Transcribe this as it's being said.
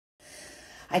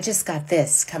I just got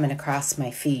this coming across my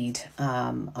feed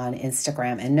on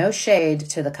Instagram, and no shade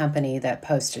to the company that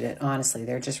posted it. Honestly,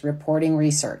 they're just reporting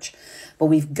research. But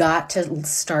we've got to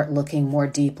start looking more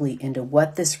deeply into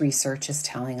what this research is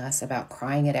telling us about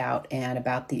crying it out and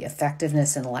about the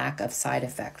effectiveness and lack of side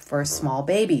effect for small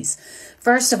babies.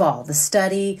 First of all, the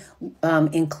study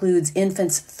includes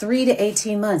infants 3 to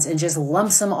 18 months and just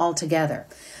lumps them all together.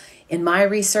 In my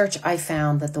research, I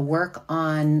found that the work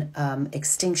on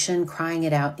extinction, crying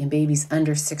it out in babies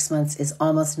under 6 months is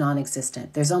almost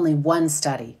non-existent. There's only one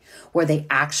study where they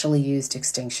actually used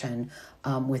extinction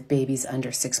with babies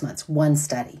under 6 months. One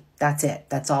study. That's it.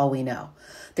 That's all we know.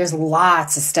 There's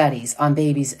lots of studies on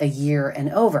babies a year and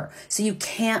over. So you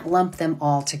can't lump them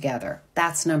all together.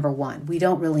 That's number one. We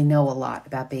don't really know a lot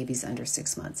about babies under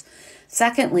 6 months.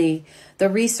 Secondly, the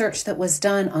research that was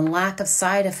done on lack of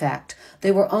side effect,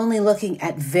 they were only looking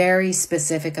at very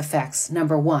specific effects,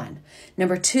 number one.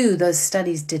 Number two, those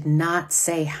studies did not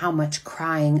say how much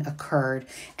crying occurred.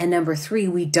 And number three,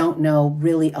 we don't know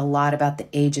really a lot about the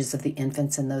ages of the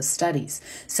infants in those studies.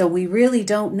 So we really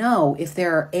don't know if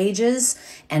there are ages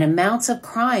and amounts of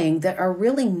crying that are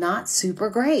really not super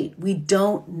great. We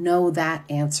don't know that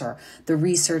answer. The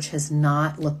research has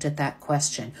not looked at that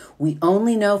question. We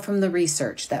only know from the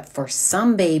research that for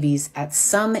some babies at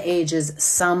some ages,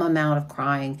 some amount of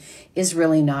crying is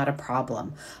really not a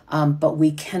problem. But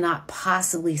we cannot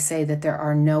possibly say that there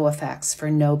are no effects for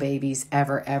no babies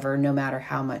ever, no matter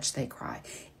how much they cry.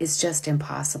 It's just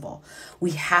impossible.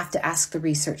 We have to ask the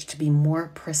research to be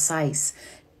more precise.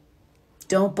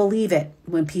 Don't believe it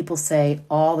when people say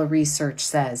all the research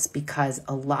says, because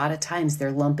a lot of times they're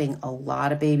lumping a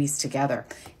lot of babies together.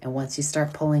 And once you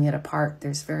start pulling it apart,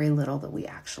 there's very little that we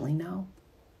actually know.